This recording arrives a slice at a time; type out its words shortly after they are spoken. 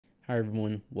Hi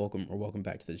everyone, welcome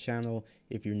back to the channel.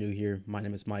 If you're new here, my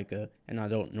name is Micah, and I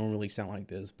don't normally sound like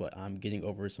this, but I'm getting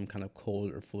over some kind of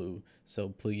cold or flu, so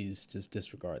please just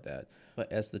disregard that.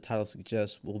 But as the title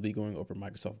suggests, we'll be going over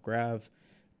Microsoft Graph,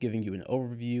 giving you an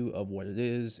overview of what it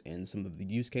is and some of the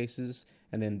use cases,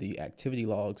 and then the activity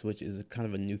logs, which is kind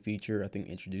of a new feature I think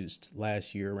introduced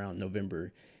last year around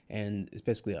November, and it's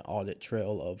basically an audit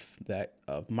trail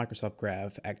of Microsoft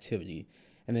Graph activity,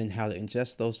 and then how to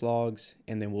ingest those logs,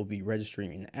 and then we'll be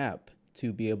registering an app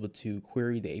to be able to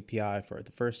query the API for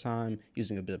the first time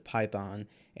using a bit of Python,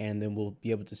 and then we'll be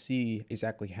able to see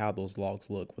exactly how those logs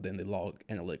look within the log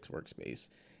analytics workspace.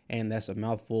 And that's a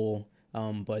mouthful,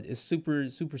 but it's super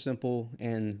simple.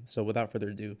 And so without further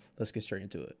ado, let's get straight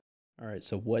into it. All right,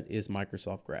 so what is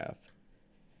Microsoft Graph?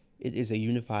 It is a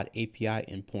unified API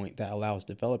endpoint that allows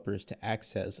developers to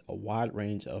access a wide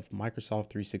range of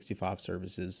Microsoft 365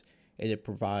 services, and it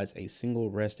provides a single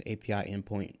REST API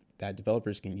endpoint that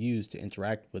developers can use to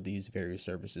interact with these various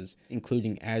services,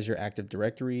 including Azure Active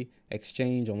Directory,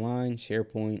 Exchange Online,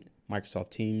 SharePoint,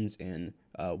 Microsoft Teams, and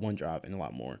OneDrive, and a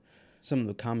lot more. Some of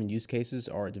the common use cases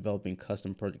are developing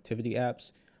custom productivity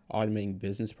apps, automating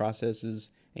business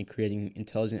processes, and creating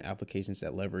intelligent applications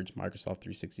that leverage Microsoft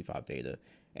 365 data.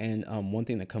 And one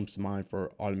thing that comes to mind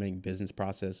for automating business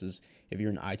processes, if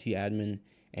you're an IT admin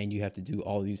and you have to do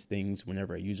all these things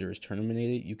whenever a user is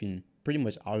terminated, you can pretty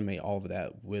much automate all of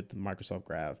that with Microsoft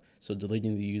Graph. So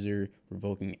deleting the user,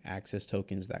 revoking access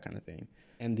tokens, that kind of thing.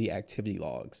 And the activity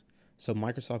logs. So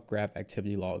Microsoft Graph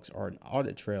activity logs are an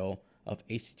audit trail of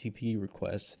HTTP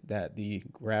requests that the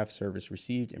Graph service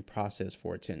received and processed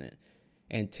for a tenant.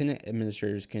 And tenant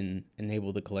administrators can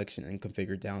enable the collection and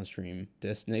configure downstream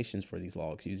destinations for these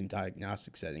logs using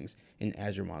diagnostic settings in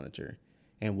Azure Monitor.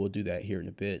 And we'll do that here in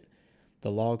a bit.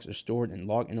 The logs are stored in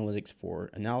Log Analytics for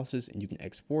analysis, and you can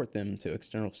export them to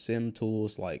external SIM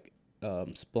tools like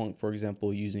Splunk, for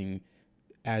example, using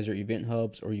Azure Event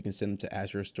Hubs, or you can send them to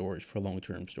Azure Storage for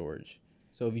long-term storage.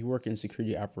 So if you work in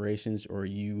security operations, or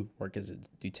you work as a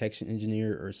detection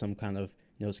engineer or some kind of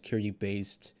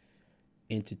security-based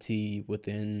entity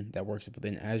that works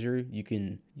within Azure, you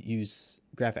can use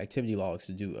GraphActivityLogs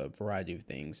to do a variety of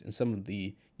things. And some of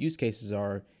the use cases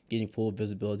are getting full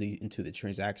visibility into the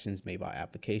transactions made by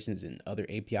applications and other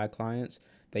API clients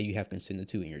that you have consented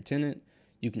to in your tenant.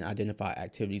 You can identify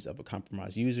activities of a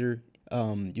compromised user.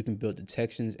 You can build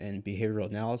detections and behavioral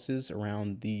analysis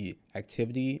around the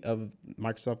activity of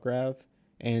Microsoft Graph.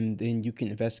 And then you can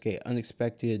investigate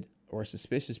unexpected or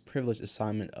suspicious privilege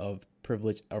assignment of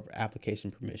privilege of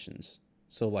application permissions.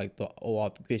 So like the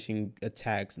OAuth phishing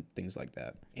attacks and things like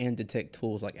that, and detect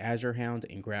tools like Azure Hound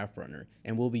and Graph Runner.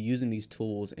 And we'll be using these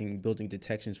tools and building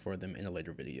detections for them in a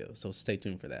later video, so stay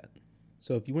tuned for that.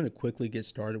 So if you want to quickly get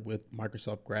started with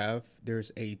Microsoft Graph,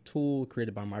 there's a tool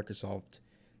created by Microsoft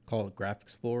called Graph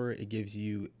Explorer. It gives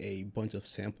you a bunch of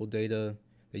sample data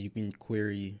that you can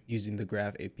query using the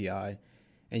Graph API.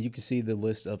 And you can see the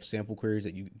list of sample queries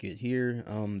that you get here.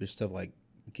 There's stuff like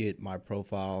get my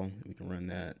profile. We can run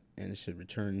that, and it should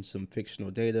return some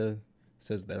fictional data. It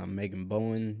says that I'm Megan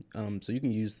Bowen. So you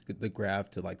can use the graph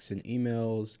to like send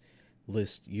emails,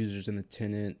 list users in the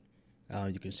tenant.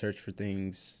 You can search for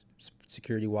things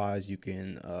security wise. You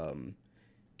can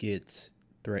get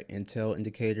threat intel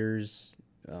indicators.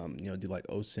 Do like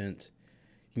OSINT.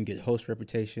 You can get host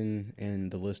reputation,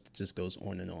 and the list just goes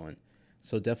on and on.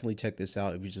 So definitely check this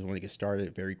out if you just want to get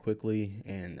started very quickly,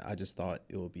 and I just thought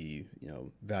it would be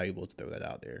valuable to throw that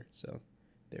out there. So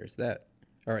there's that.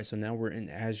 All right, so now we're in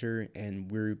Azure, and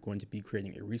we're going to be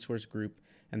creating a resource group,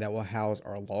 and that will house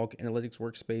our log analytics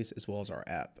workspace as well as our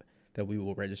app that we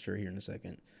will register here in a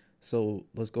second. So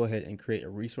let's go ahead and create a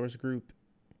resource group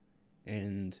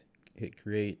and hit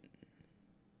create.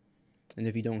 And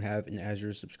if you don't have an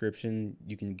Azure subscription,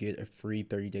 you can get a free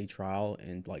 30-day trial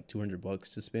and like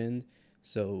 $200 to spend.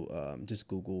 So just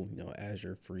Google,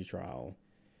 Azure free trial,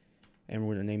 and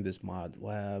we're gonna name this mod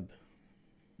lab,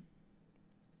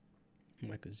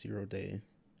 like a 0-day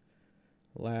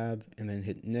lab, and then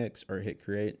hit next or hit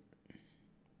create.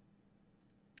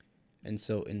 And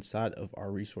so inside of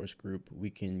our resource group,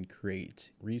 we can create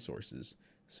resources.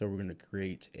 So we're gonna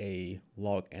create a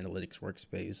log analytics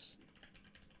workspace,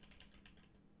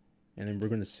 and then we're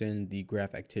gonna send the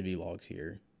graph activity logs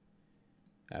here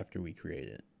after we create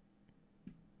it.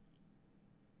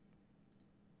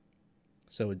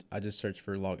 So I just search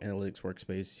for log analytics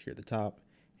workspace here at the top,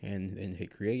 and then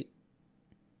hit create.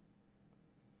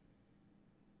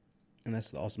 And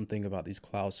that's the awesome thing about these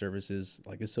cloud services.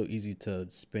 Like, it's so easy to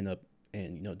spin up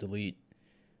and delete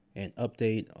and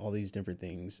update all these different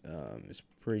things. It's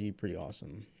pretty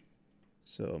awesome.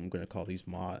 So I'm going to call these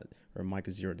mod or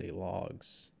Micah 0 day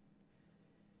logs,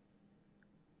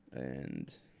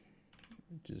 and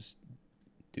just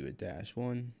do a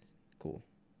 -1. Cool.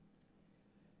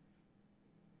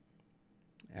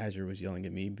 Azure was yelling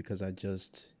at me because I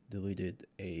just deleted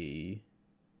a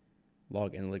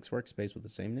log analytics workspace with the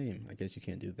same name. I guess you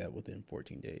can't do that within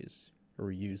 14 days or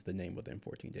reuse the name within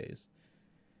 14 days.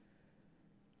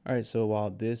 All right, so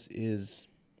while this is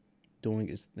doing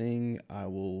its thing, I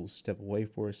will step away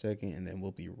for a second and then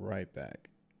we'll be right back.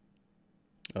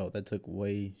 Oh, that took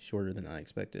way shorter than I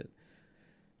expected.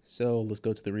 So let's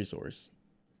go to the resource.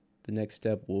 The next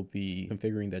step will be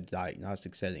configuring the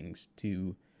diagnostic settings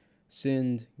to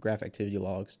send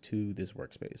GraphActivityLogs to this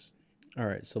workspace. All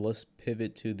right, so let's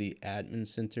pivot to the admin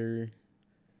center,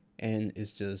 and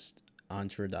it's just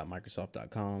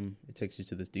entra.microsoft.com. It takes you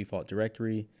to this default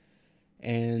directory,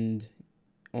 and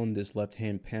on this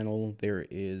left-hand panel, there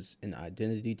is an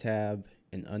identity tab,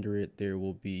 and under it, there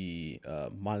will be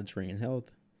monitoring and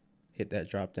health. Hit that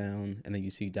drop down, and then you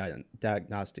see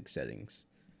diagnostic settings.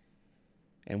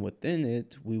 And within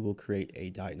it, we will create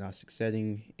a diagnostic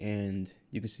setting, and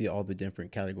you can see all the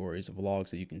different categories of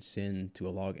logs that you can send to a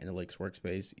log analytics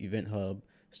workspace, event hub,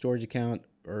 storage account,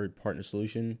 or partner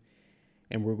solution.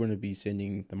 And we're going to be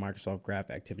sending the Microsoft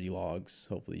Graph activity logs.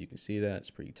 Hopefully you can see that,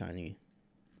 it's pretty tiny,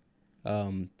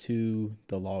 to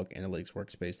the log analytics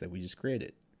workspace that we just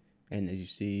created. And as you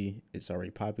see, it's already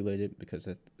populated because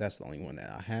that's the only one that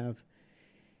I have.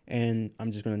 And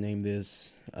I'm just going to name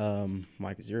this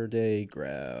Micah 0 day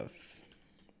graph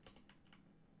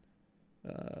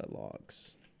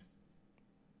logs.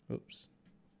 Oops.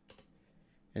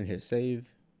 And hit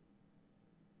save.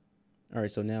 All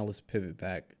right, so now let's pivot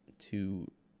back to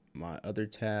my other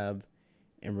tab,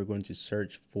 and we're going to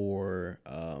search for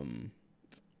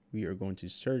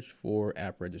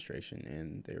app registration,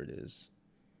 and there it is.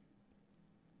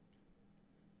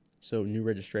 So new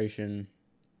registration.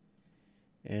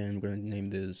 And I'm going to name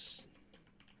this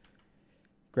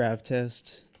graph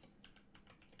test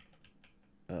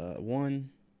 1.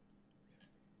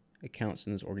 Accounts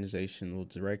in this organizational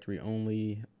directory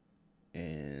only.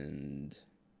 And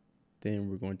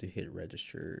then we're going to hit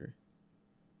register.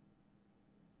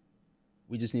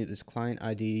 We just need this client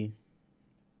ID.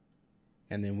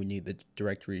 And then we need the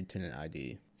directory tenant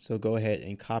ID. So go ahead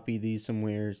and copy these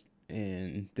somewhere.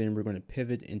 And then we're going to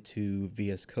pivot into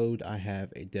VS Code. I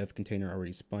have a dev container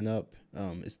already spun up.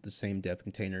 It's the same dev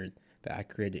container that I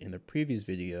created in the previous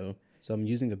video. So I'm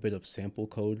using a bit of sample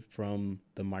code from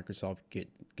the Microsoft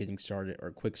Getting Started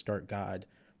or Quick Start Guide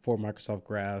for Microsoft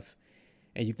Graph.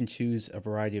 And you can choose a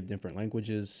variety of different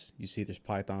languages. You see there's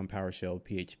Python, PowerShell,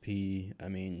 PHP. I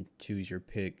mean, choose your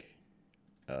pick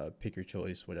your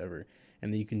choice, whatever.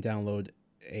 And then you can download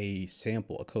a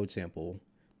code sample.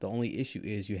 The only issue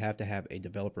is you have to have a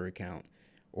developer account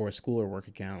or a school or work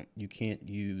account. You can't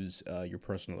use your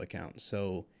personal account.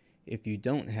 So if you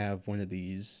don't have one of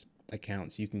these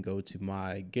accounts, you can go to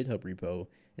my GitHub repo,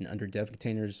 and under dev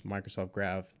containers, Microsoft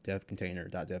Graph dev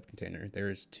container.devcontainer.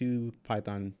 There's 2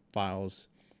 Python files,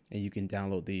 and you can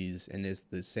download these, and it's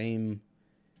the same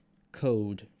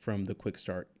code from the quick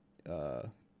start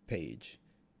page.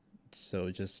 So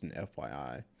just an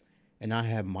FYI. And I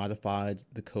have modified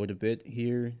the code a bit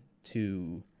here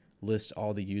to list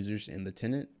all the users in the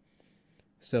tenant.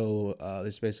 So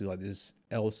there's basically like this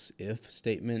else if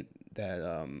statement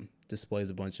that displays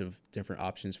a bunch of different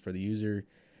options for the user.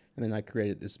 And then I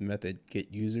created this method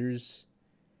get users,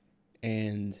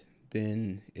 and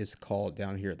then it's called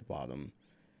down here at the bottom.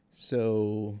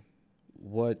 So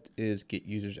what is get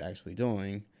users actually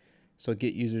doing? So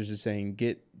get users is saying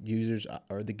get users,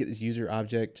 or get this user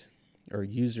object or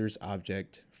users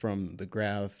object from the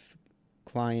graph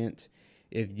client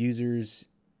if users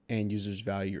and users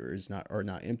value are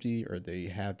not empty, or they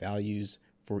have values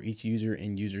for each user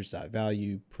and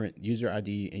users.value, print user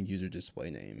ID and user display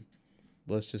name.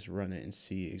 Let's just run it and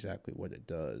see exactly what it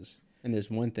does. And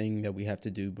there's one thing that we have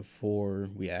to do before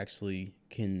we actually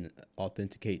can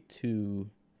authenticate to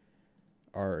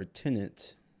our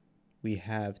tenant. We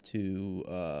have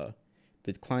to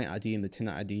the client ID and the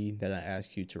tenant ID that I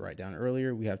asked you to write down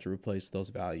earlier, we have to replace those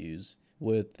values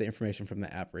with the information from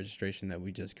the app registration that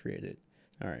we just created.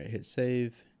 All right, hit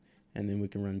save, and then we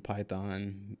can run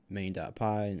Python main.py,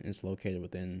 and it's located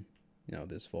within,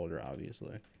 this folder,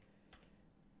 obviously.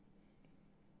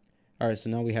 All right, so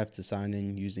now we have to sign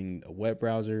in using a web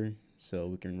browser. So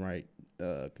we can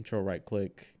control right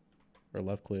click or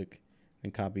left click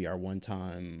and copy our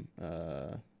one-time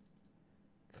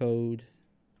code.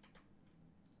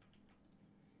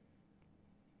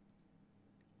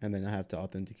 And then I have to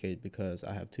authenticate because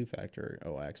I have 2-factor.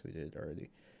 Oh, I actually did already.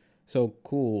 So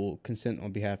cool, consent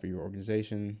on behalf of your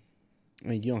organization. I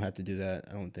mean, you don't have to do that,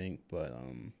 I don't think, but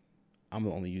I'm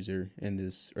the only user in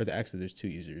this, or actually there's two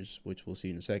users, which we'll see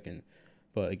in a second.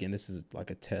 But again, this is like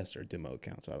a test or demo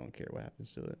account, so I don't care what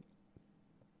happens to it.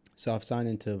 So I've signed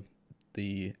into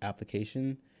the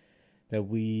application that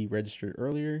we registered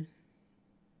earlier,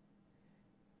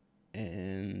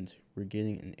 and we're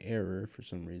getting an error for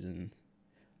some reason.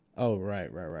 Oh,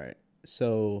 right.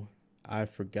 So I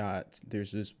forgot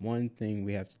there's this one thing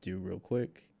we have to do real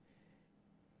quick.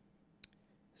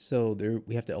 So there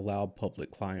we have to allow public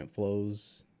client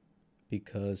flows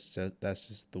because that's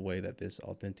just the way that this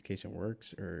authentication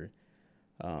works. Or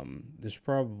there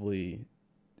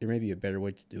may be a better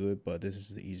way to do it, but this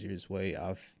is the easiest way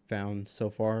I've found so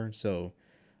far. So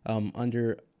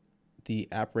under the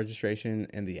app registration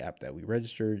and the app that we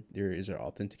registered, there is our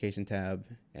authentication tab,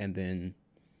 and then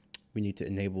we need to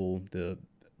enable the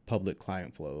public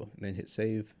client flow and then hit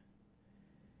save.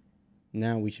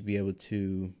 Now we should be able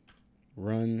to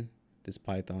run this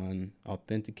Python,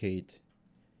 authenticate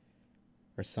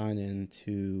or sign in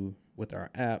to with our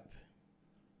app,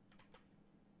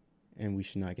 and we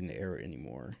should not get an error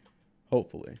anymore,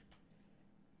 hopefully.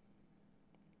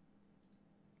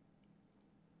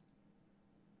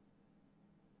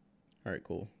 All right,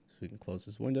 cool. So we can close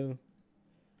this window.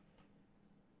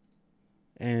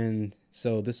 And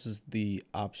so this is the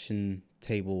option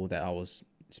table that I was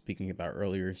speaking about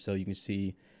earlier. So you can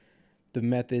see the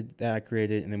method that I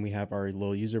created, and then we have our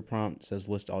little user prompt, says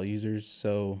list all users.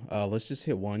 So let's just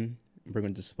hit 1. We're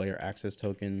going to display our access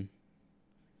token.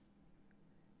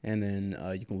 And then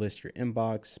you can list your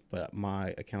inbox, but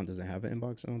my account doesn't have an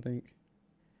inbox, I don't think.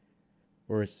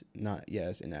 Or it's not, yeah,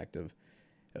 it's inactive.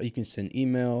 You can send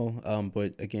email,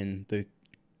 but again, the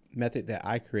method that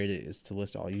I created is to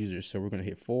list all users. So we're going to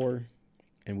hit 4,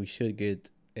 and we should get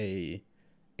a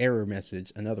error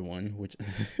message, another one, which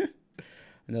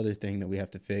another thing that we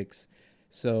have to fix.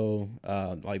 So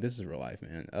like, this is real life,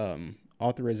 man.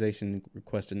 Authorization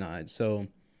request denied. So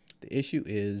the issue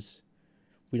is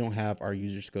we don't have our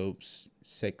user scopes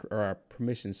set, or our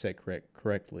permissions set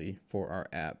correctly for our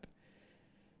app.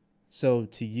 So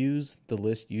to use the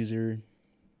list user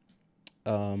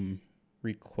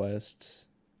requests,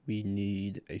 we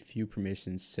need a few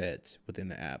permissions set within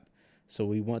the app. So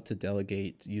we want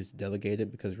to use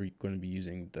delegated because we're going to be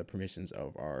using the permissions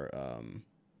of our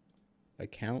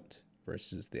account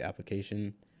versus the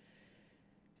application.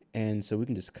 And so we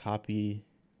can just copy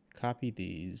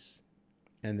these,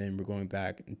 and then we're going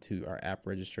back into our app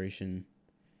registration,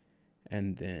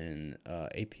 and then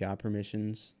API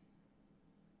permissions,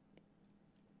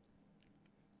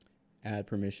 add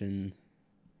permission,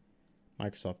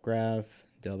 MicrosoftGraph,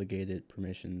 delegated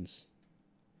permissions,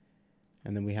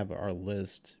 and then we have our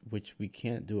list, which we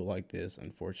can't do it like this,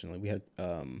 unfortunately. We have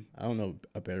I don't know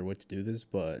a better way to do this,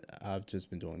 but I've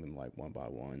just been doing them like one by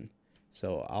one.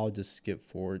 So I'll just skip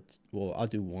forward. Well, I'll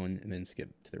do one and then skip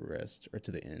to the rest, or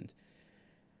to the end.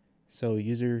 So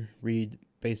user read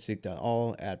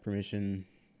basic.all, add permission,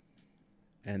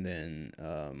 and then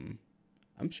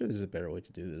I'm sure there's a better way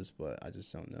to do this, but I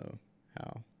just don't know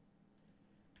how.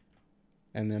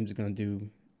 And then I'm just going to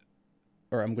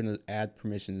I'm going to add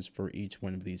permissions for each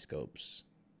one of these scopes.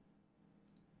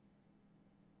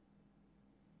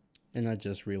 And I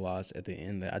just realized at the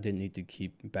end that I didn't need to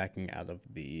keep backing out of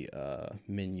the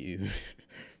menu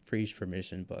for each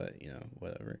permission, but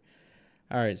whatever.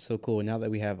 All right, so cool. Now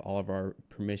that we have all of our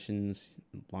permissions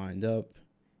lined up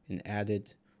and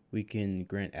added, we can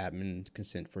grant admin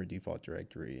consent for a default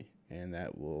directory, and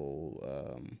that will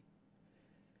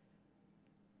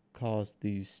cause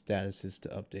these statuses to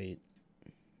update.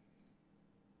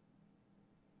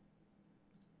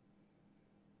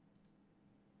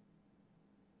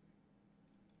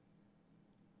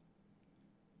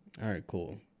 All right,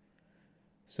 cool.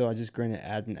 So I just granted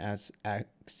admin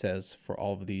access for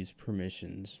all of these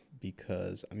permissions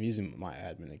because I'm using my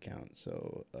admin account.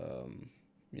 So,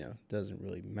 doesn't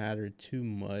really matter too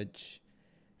much.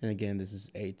 And again, this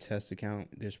is a test account.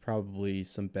 There's probably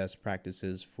some best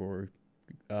practices for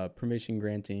permission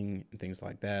granting and things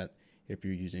like that if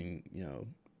you're using,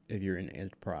 if you're an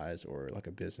enterprise or like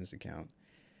a business account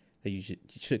that you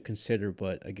should consider.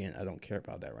 But again, I don't care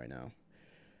about that right now.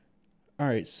 All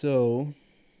right, so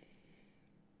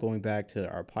going back to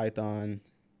our Python,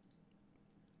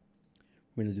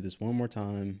 we're going to do this one more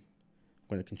time. I'm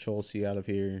going to Control C out of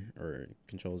here, or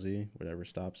Control Z, whatever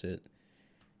stops it.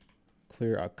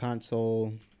 Clear our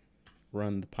console,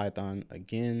 run the Python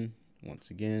again,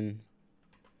 once again.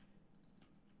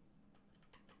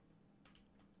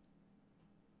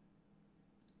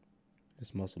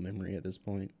 It's muscle memory at this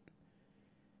point.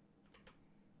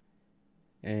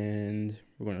 and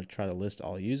we're going to try to list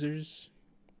all users,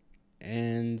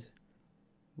 and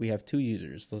we have 2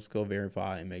 users. Let's go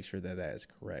verify and make sure that that is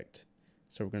correct.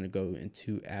 So we're going to go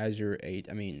into Azure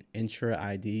Intra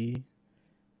ID.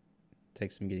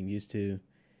 Takes some getting used to.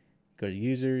 Go to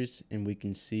users, and we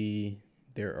can see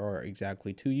there are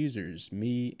exactly 2 users,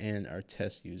 me and our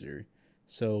test user.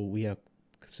 So we have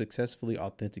successfully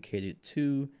authenticated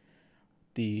to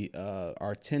the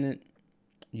our tenant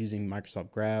using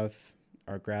Microsoft Graph,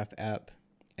 our Graph app,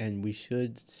 and we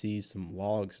should see some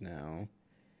logs now.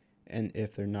 And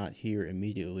if they're not here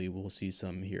immediately, we'll see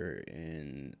some here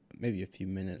in maybe a few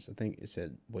minutes. I think it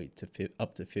said wait to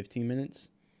up to 15 minutes.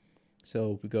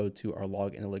 So we go to our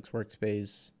log analytics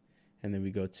workspace, and then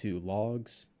we go to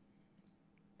logs,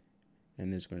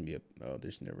 and there's going to be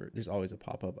there's always a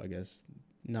pop-up. I guess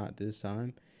not this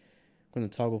time. I'm going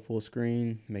to toggle full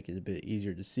screen, make it a bit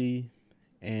easier to see,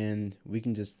 and we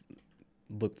can just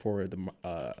look for the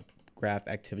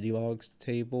GraphActivityLogs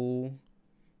table.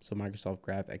 So Microsoft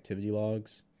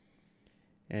GraphActivityLogs,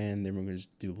 and then we're going to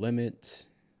just do limit.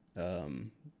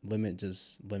 Limit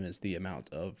just limits the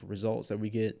amount of results that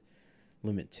we get.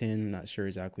 Limit 10, I'm not sure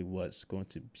exactly what's going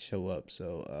to show up,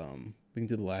 so we can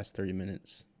do the last 30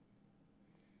 minutes.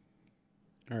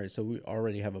 All right, so we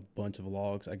already have a bunch of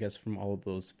logs, I guess, from all of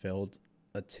those failed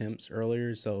attempts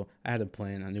earlier. So I had a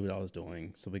plan, I knew what I was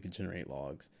doing, so we could generate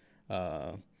logs.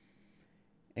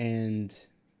 And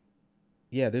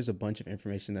yeah, there's a bunch of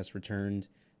information that's returned.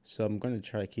 So I'm going to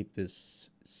try to keep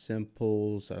this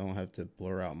simple so I don't have to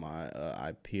blur out my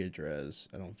IP address.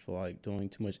 I don't feel like doing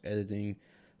too much editing.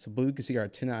 So, but we can see our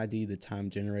tenant ID, the time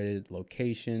generated,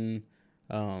 location,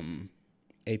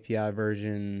 API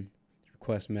version,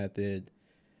 request method,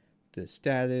 the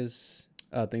status,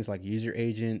 things like user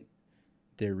agent,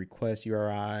 the request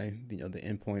URI, the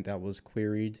endpoint that was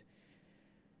queried,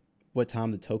 what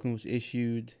time the token was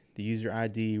issued, the user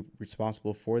ID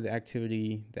responsible for the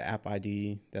activity, the app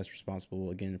ID that's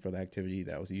responsible again for the activity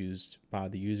that was used by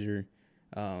the user,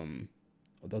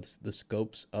 the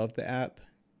scopes of the app,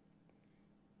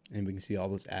 and we can see all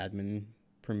those admin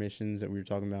permissions that we were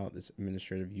talking about, this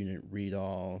administrative unit read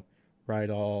all, write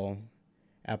all,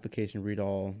 application read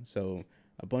all. So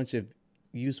a bunch of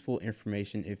useful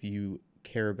information if you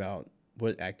care about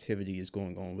what activity is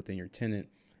going on within your tenant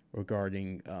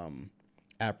regarding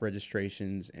app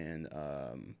registrations and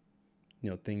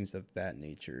things of that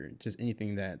nature, just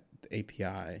anything that the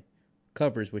API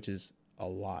covers, which is a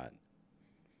lot.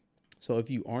 So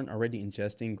if you aren't already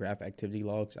ingesting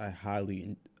GraphActivityLogs, I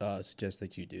highly suggest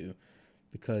that you do,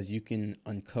 because you can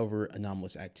uncover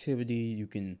anomalous activity. You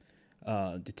can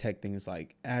detect things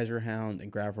like Azure Hound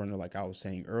and GraphRunner, like I was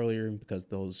saying earlier, because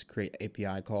those create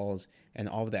API calls, and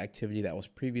all of the activity that was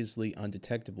previously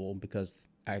undetectable because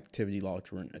activity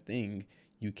logs weren't a thing,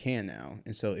 you can now.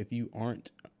 And so if you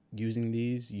aren't using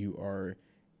these, you are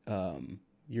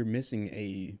you're missing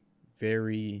a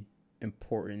very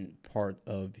important part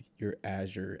of your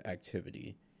Azure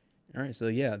activity. All right, so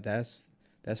yeah, that's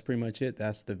pretty much it.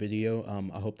 That's the video.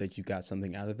 I hope that you got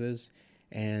something out of this,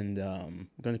 and I'm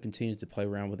going to continue to play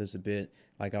around with this a bit.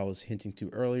 Like I was hinting to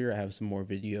earlier, I have some more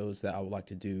videos that I would like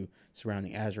to do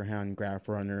surrounding Azure Hound,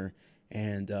 GraphRunner,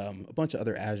 and a bunch of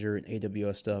other Azure and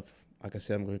AWS stuff. Like I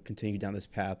said, I'm going to continue down this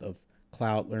path of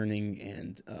cloud learning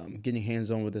and getting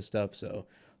hands-on with this stuff. So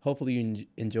hopefully you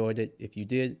enjoyed it. If you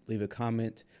did, leave a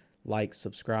comment, like,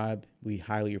 subscribe. We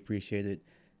highly appreciate it.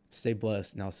 Stay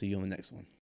blessed, and I'll see you on the next one.